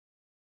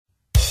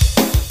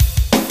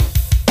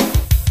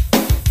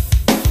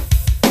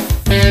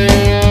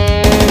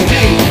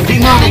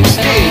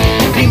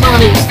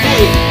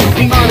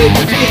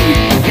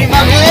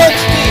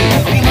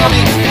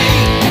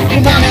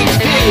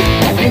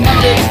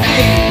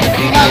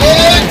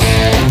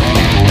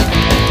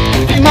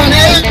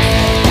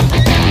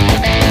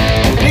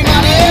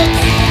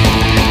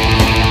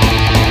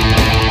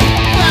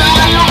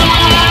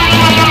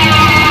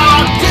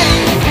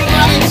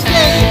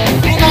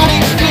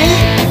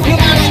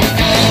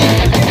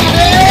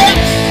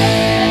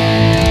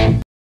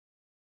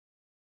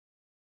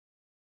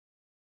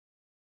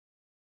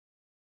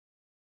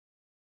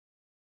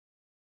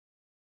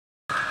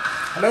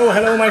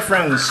Hello my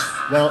friends.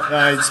 Well,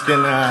 it's been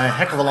a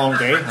heck of a long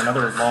day,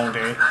 another long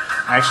day.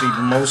 Actually,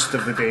 most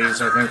of the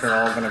days I think are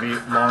all going to be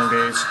long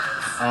days.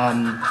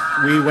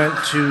 We went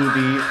to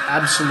the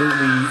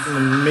absolutely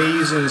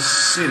amazing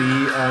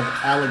city of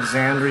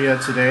Alexandria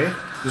today.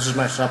 This is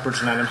my supper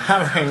tonight. I'm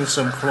having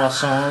some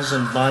croissants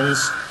and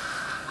buns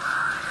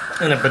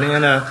and a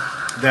banana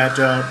that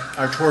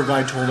our tour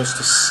guide told us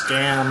to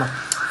scam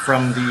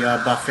from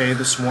the buffet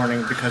this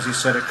morning because he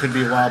said it could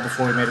be a while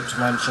before we made it to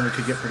lunch and we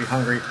could get pretty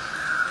hungry.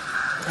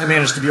 I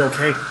managed to be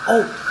okay.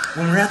 Oh,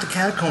 when we were at the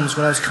catacombs,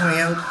 when I was coming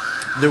out,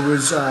 there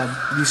was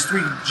these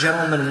three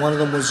gentlemen. One of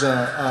them was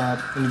an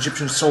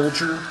Egyptian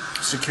soldier,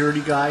 security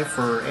guy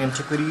for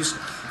antiquities,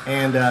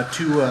 and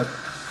two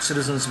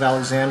citizens of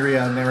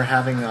Alexandria, and they were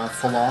having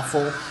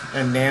falafel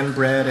and naan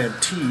bread and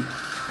tea.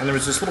 And there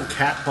was this little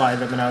cat by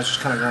them, and I was just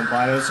kind of going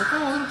by. I was like,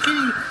 oh, little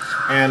kitty.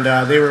 And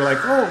they were like,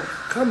 oh,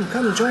 come,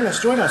 join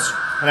us.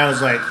 And I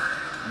was like,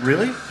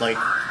 really? Like,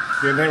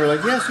 and they were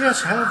like,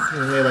 yes, have.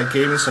 And they like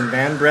gave me some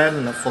naan bread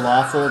and a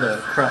falafel,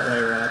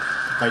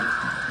 like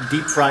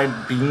deep fried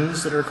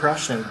beans that are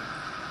crushed, and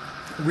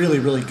really,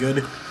 really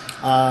good.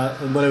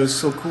 But it was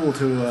so cool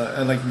to,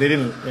 and like they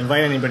didn't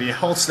invite anybody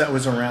else that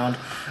was around,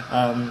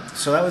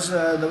 so that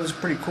was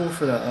pretty cool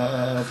for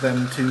of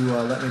them to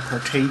let me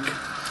partake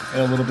in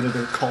a little bit of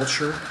their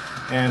culture,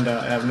 and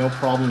I have no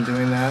problem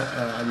doing that.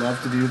 I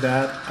love to do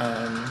that.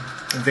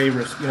 They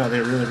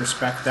really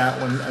respect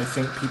that when I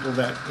think people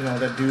that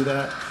that do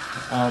that.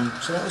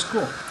 So that was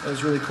cool. That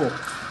was really cool.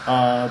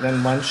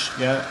 Then lunch,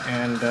 yeah,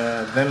 and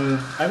then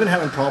I've been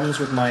having problems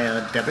with my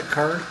debit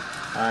card.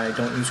 I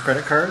don't use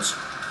credit cards,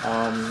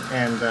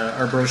 and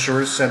our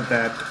brochures said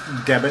that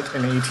debit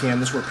and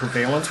ATMs were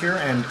prevalent here,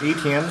 and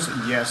ATMs,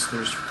 yes,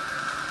 there's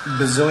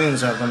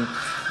bazillions of them,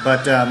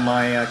 but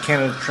my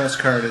Canada Trust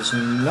card is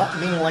not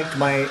being liked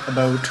by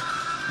about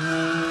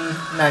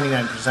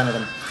 99% of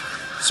them.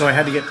 So I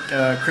had to get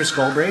Chris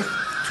Galbraith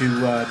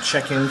to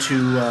check into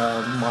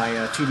my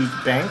TD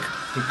Bank.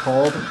 He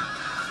called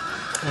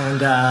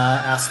and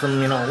asked them,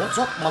 what's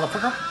up,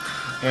 motherfucker?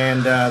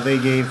 And they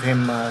gave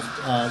him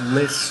a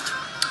list,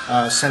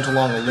 sent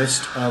along a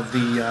list of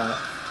the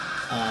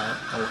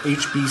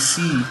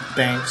HBC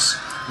banks,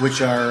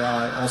 which are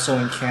also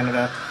in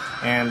Canada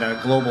and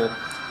global.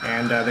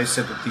 And they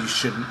said that these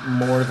should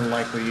more than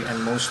likely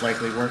and most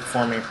likely work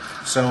for me.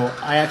 So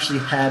I actually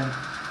had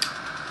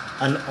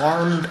an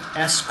armed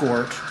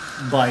escort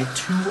by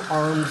two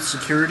armed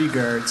security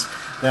guards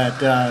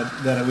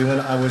that we went.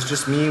 I was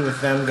just me with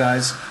them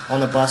guys on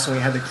the bus, and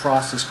we had to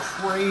cross this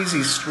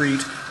crazy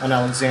street on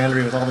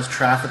Alexandria with all this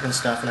traffic and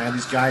stuff. And I had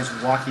these guys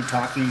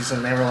walkie-talkies,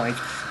 and they were like,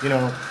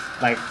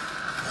 like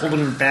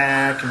holding me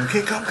back, and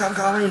okay, come,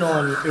 and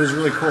it was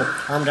really cool.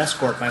 Armed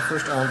escort, my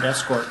first armed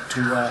escort to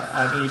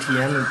an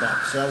ATM and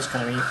back. So that was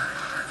kind of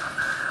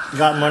neat.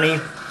 Got money.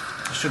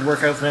 Should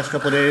work out for the next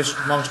couple of days.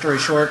 Long story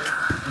short,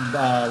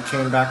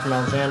 came back from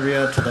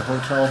Alexandria to the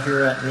hotel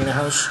here at Mina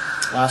House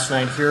last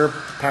night here,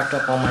 packed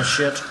up all my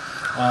shit.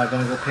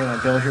 Gonna go pay my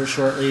bill here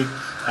shortly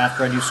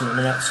after I do some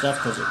internet stuff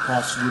because it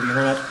costs to do the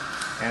internet,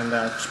 and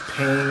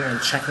paying and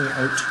checking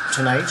out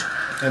tonight.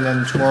 And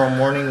then tomorrow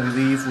morning we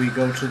leave. We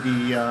go to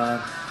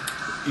the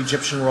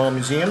Egyptian Royal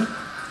Museum,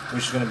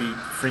 which is going to be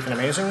freaking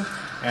amazing.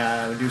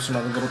 We do some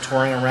other little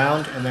touring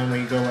around, and then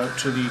we go out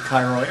to the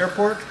Cairo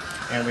airport.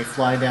 And we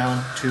fly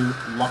down to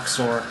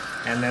Luxor,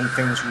 and then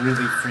things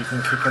really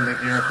freaking kick into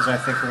gear because I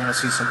think we're going to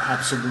see some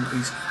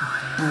absolutely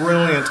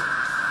brilliant,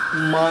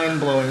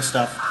 mind-blowing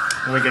stuff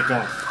when we get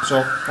going. So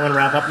I'm going to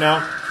wrap up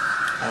now.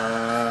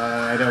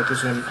 I don't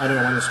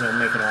know when this will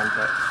make it on,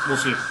 but we'll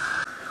see.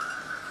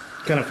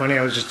 Kind of funny.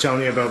 I was just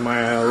telling you about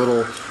my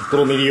little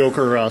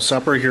mediocre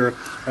supper here.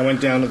 I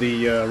went down to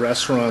the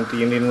restaurant,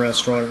 the Indian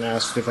restaurant, and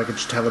asked if I could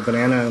just have a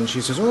banana, and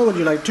she says, "Oh, would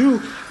you like two?"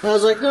 And I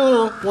was like,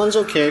 "No, one's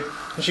okay."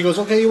 And she goes,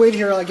 "Okay, you wait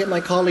here. I'll get my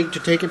colleague to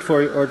take it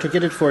for you, or to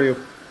get it for you."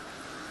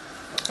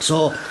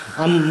 So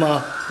I'm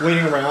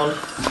waiting around,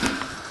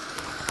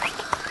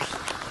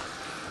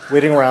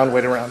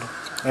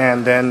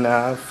 and then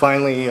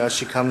finally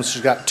she comes.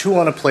 She's got two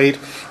on a plate,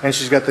 and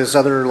she's got this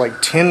other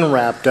like tin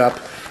wrapped up.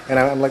 And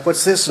I'm like,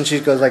 "What's this?" And she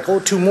goes like, "Oh,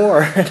 two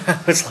more." And I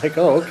was like,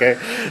 "Oh, okay."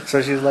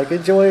 So she's like,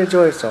 "Enjoy."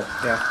 So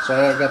yeah, so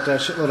I got a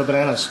shitload of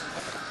bananas,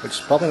 which is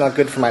probably not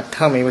good for my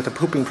tummy with the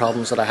pooping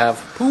problems that I have.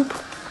 Poop.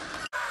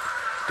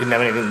 Didn't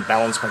have anything to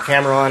balance my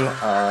camera on.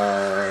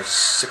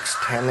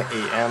 6:10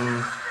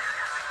 a.m.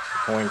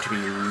 Going to be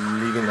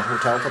leaving the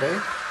hotel today.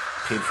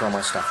 Paid for all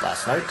my stuff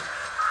last night,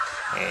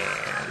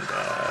 and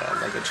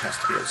luggage has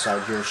to be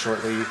outside here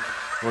shortly.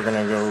 We're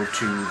gonna go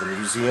to the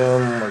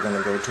museum. We're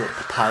gonna go to a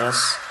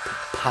papyrus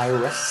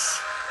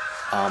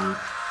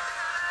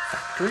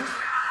factory,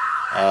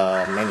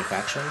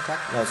 manufacturing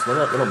factory. No,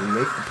 they don't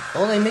make the.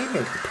 Oh, they may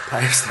make the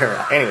papyrus there.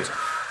 Anyways,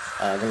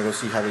 I'm gonna go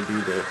see how they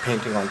do the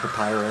painting on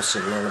papyrus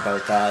and learn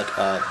about that.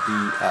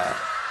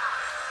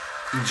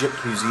 The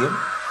Egypt Museum,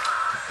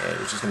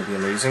 which is going to be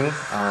amazing.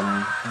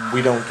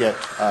 We don't get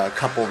a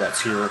couple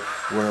that's here.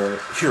 We're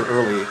here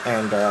early,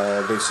 and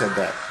they said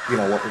that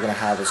what we're going to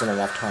have isn't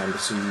enough time to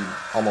see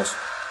almost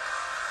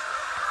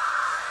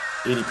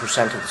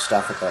 80% of the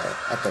stuff at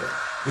the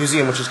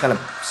museum, which is kind of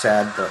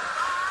sad. But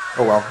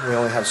oh well, we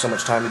only have so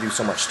much time to do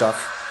so much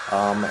stuff.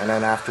 And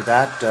then after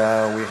that,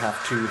 we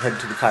have to head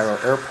to the Cairo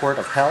airport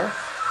of hell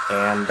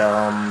and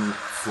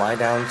fly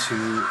down to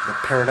the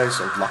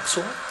paradise of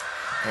Luxor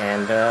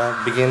and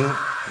begin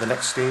the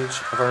next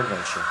stage of our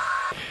adventure.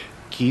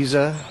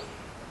 Giza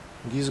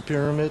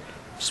Pyramid,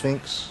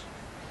 Sphinx,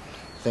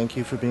 thank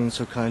you for being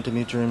so kind to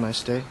me during my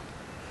stay.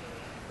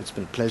 It's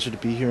been a pleasure to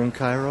be here in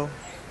Cairo,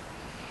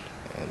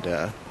 and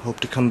hope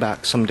to come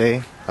back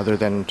someday, other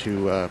than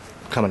to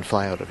come and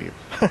fly out of you.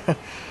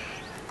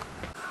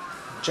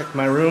 Check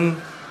my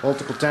room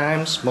multiple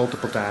times,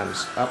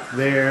 up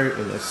there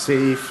in the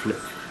safe.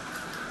 Look,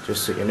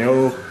 just so you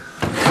know.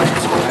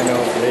 I know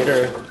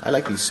later. I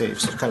like these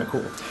safes, they're kind of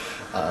cool.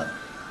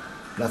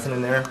 Nothing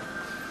in there.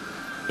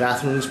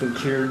 Bathroom's been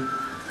cleared.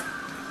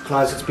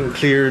 Closet's been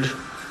cleared.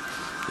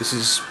 This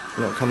is,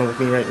 coming with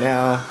me right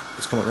now.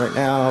 It's coming right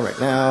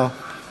now.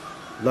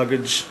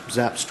 Luggage,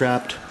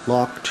 strapped,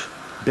 locked.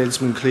 Bed's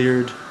been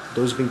cleared.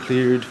 Those have been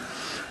cleared.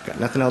 Got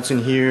nothing else in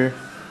here.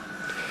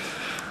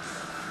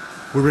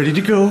 We're ready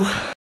to go.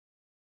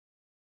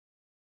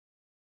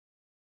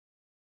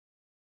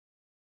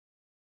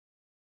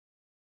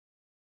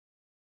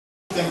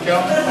 Thank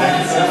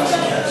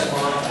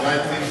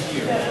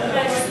you.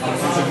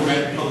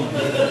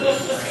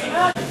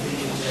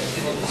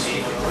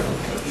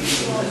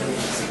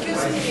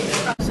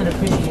 It's an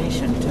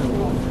appreciation too.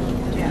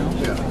 Yeah,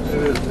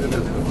 it is an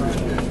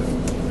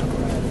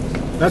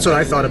appreciation. That's what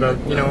I thought about.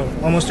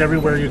 Almost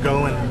everywhere you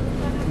go and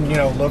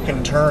look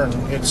and turn,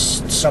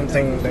 it's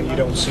something that you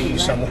don't see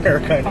somewhere,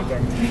 kind of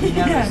thing.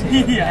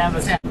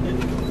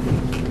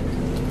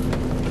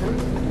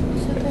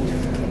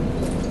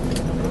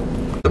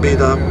 To be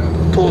the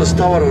tallest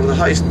tower or the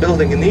highest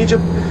building in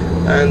Egypt,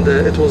 and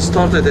it was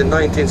started in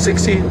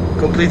 1960,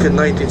 completed in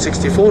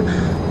 1964,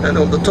 and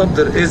on the top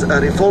there is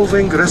a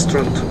revolving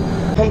restaurant.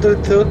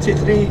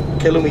 133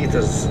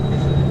 kilometers,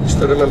 just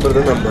to remember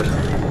the number.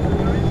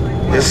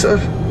 Yes, sir?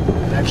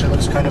 It actually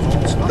looks kind of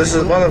old. This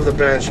is one of the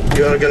branch.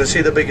 You are going to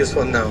see the biggest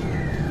one now.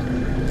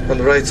 On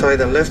the right side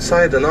and left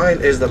side, the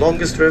Nile is the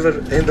longest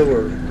river in the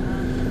world,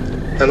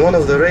 and one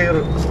of the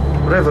rare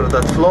river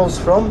that flows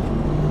run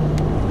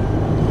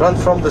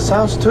from the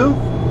south to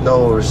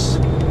north,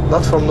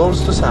 not from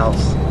north to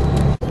south.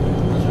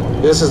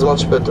 This is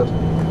much better.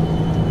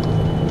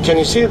 Can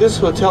you see this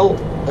hotel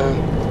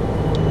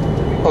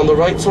on the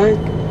right side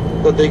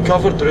that they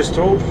covered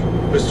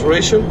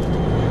restoration?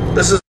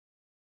 This is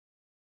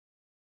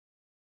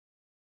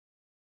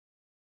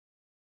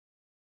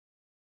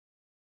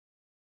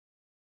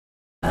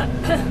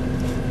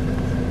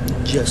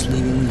just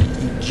leaving the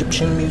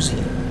Egyptian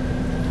Museum.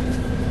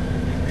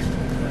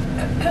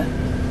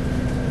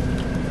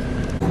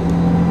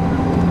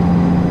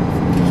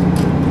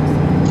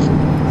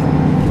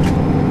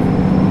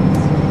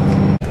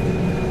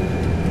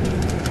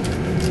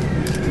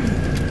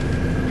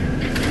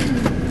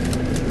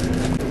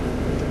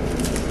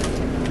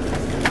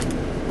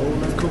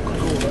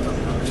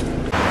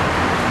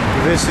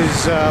 This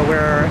is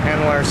where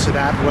Anwar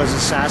Sadat was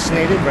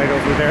assassinated, right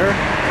over there.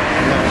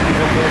 And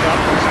people pulled up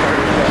and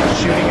started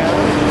shooting at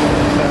him.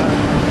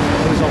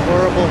 It was a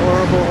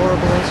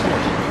horrible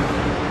incident.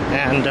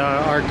 And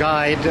our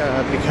guide,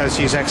 because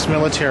he's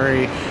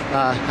ex-military,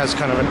 has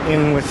kind of an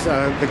in with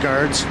the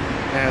guards.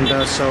 And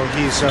so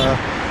he's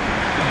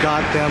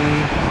got them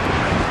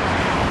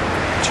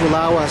to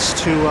allow us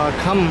to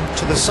come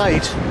to the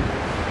site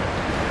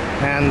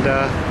and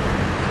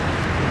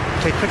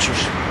take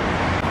pictures.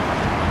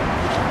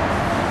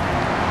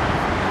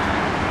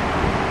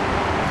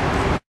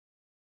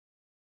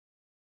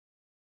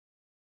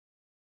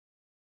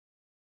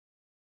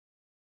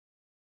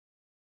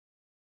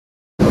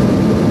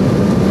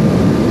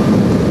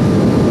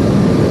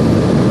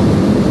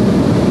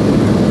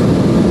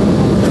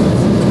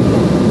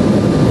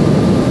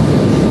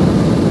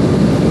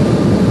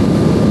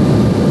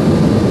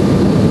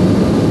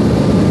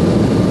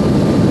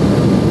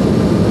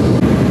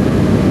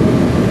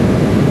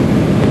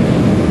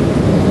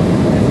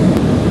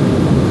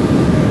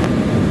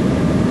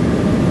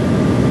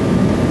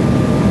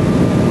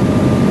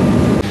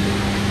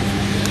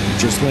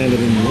 Just landed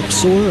in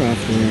Luxor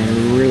after a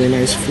really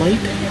nice flight,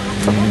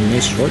 a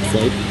nice short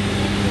flight,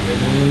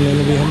 and then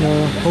we have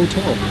a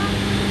hotel.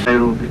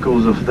 Cairo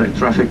because of the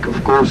traffic,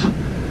 of course,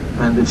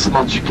 and it's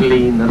much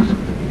cleaner,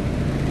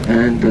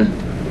 and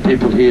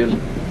people here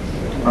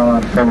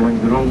are following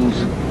the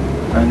rules.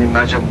 And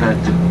imagine that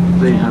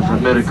they have a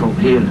miracle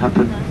here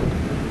happen,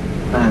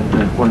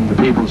 and when the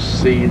people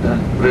see the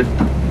red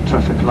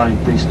traffic light,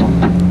 they stop.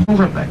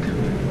 Movenbeek.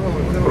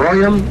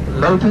 Royal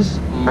Lotus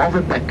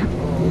Movenbeek.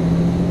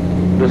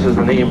 This is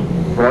the name.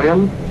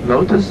 Royal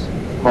Lotus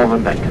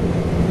Movenbeek.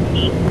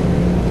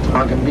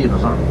 I can be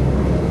huh?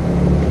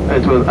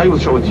 I will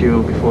show it to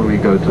you before we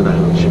go to the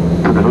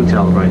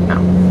hotel right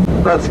now.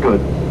 That's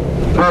good.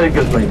 Very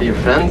good, my dear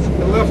friends.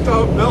 They left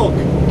out milk.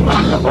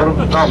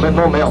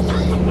 No milk.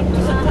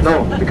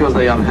 No, because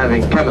they are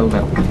having camel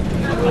milk.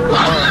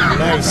 Oh,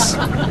 nice.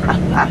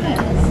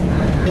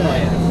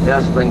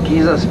 Yes,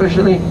 Bankiza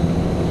especially.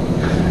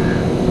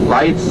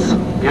 Lights,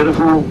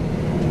 beautiful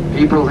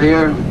people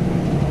here.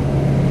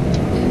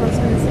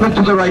 Look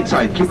to the right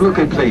side. Keep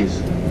looking,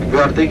 please. We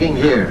are digging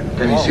here.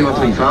 Can you see what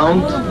we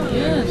found?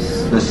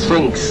 Yes. The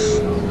Sphinx.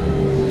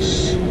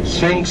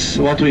 Sphinx,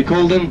 what we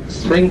call them?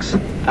 Sphinx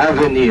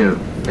Avenue.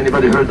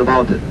 Anybody heard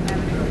about it?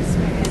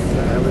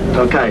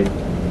 Okay.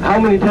 How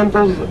many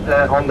temples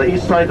on the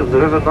east side of the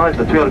River Nile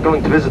that we are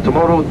going to visit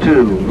tomorrow?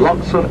 2.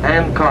 Luxor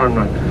and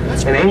Karnak.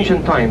 In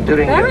ancient time,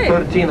 during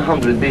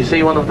 1300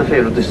 BC, one of the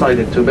pharaohs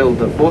decided to build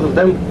both of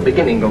them,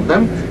 beginning of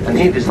them, and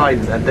he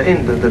decided at the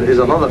end that there is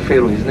another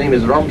pharaoh, his name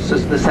is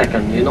Ramses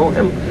II, you know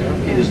him?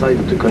 He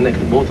decided to connect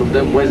both of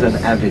them with an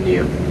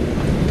avenue.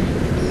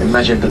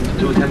 Imagine that the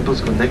 2 temples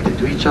connected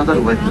to each other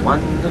with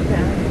one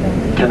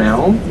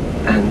canal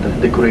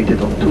and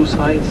decorated on 2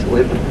 sides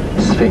with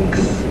Sphinx.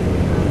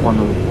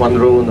 One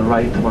row on the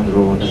right, one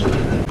row on the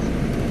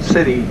left.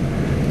 City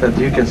that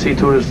you can see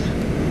tourists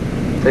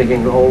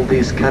taking all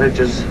these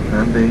carriages,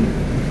 and they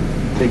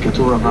take a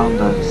tour around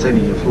the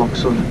city of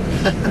Luxor.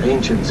 The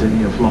ancient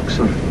city of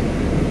Luxor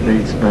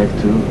dates back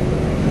to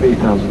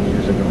 3,000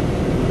 years ago.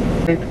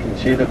 You can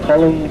see the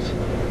columns,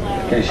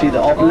 can you see the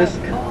obelisk?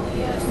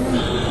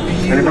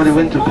 Anybody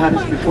went to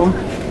Paris before?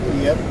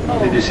 Yep.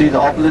 Did you see the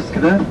obelisk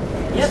there?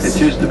 Yes.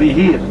 It used to be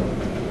here.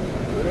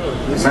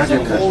 This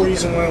Imagine is the whole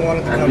reason why I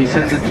wanted to come and we here.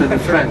 sent it to the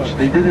French.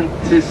 They didn't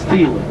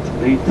steal it,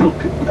 they took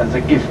it as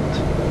a gift.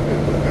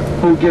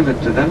 Who gave it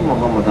to them?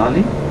 Muhammad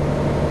Ali.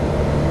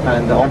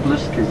 And the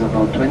obelisk is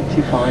about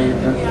 25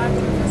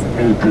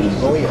 meters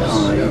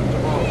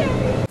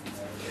high.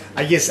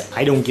 I guess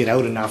I don't get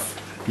out enough.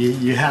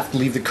 You have to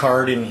leave the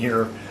card in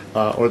here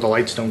or the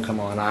lights don't come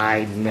on.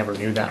 I never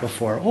knew that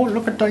before. Oh,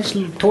 look at this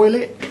little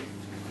toilet.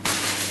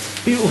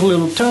 Beautiful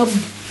little tub.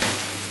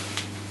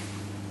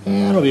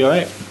 Yeah, it'll be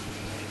alright.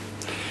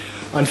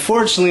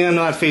 Unfortunately, I'm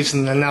not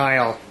facing the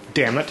Nile,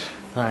 damn it.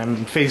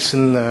 I'm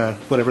facing the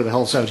whatever the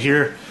hell's out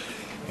here.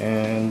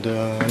 And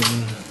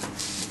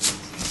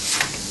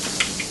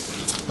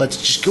let's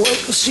just go out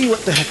and see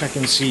what the heck I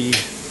can see.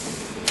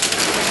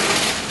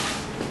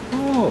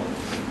 Oh,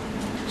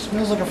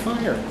 smells like a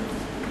fire.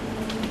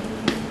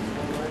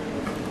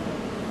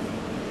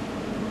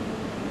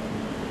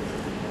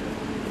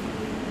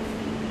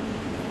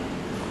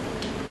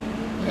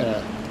 Got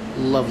a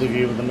lovely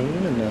view of the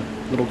moon and the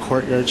little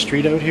courtyard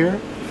street out here.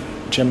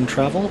 Gem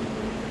travel.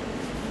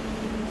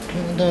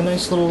 And a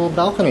nice little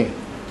balcony.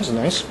 This is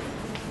nice.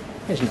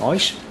 It's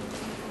nice.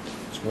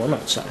 It's warm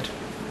outside.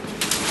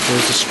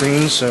 There's the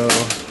screen, so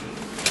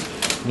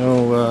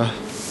no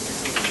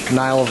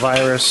Nile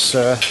virus,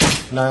 the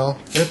Nile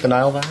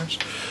virus?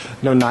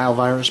 No Nile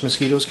virus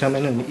mosquitoes come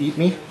in and eat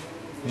me.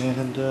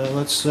 And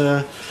let's,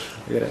 I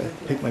gotta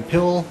pick my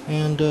pill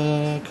and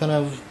kind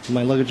of,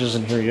 my luggage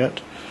isn't here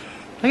yet.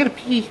 I gotta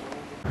pee.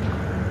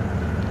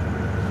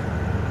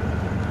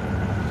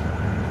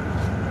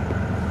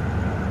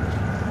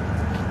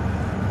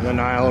 The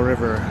Nile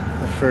River,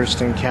 the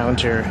first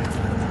encounter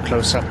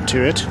close up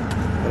to it.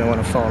 I don't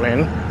want to fall in.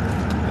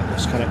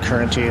 It's kind of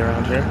currenty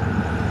around here.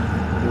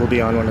 We'll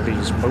be on one of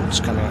these boats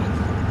coming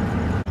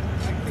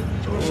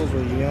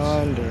over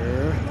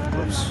yonder.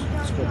 Oops,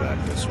 let's go back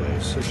this way.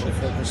 Social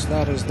focus.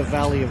 That is the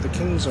Valley of the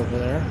Kings over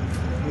there,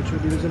 which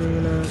we'll be visiting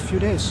in a few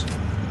days.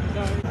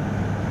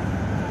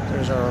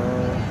 There's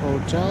our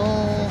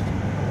hotel.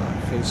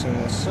 Not facing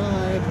the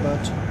side,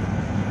 but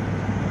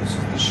this is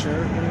the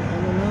Sheraton.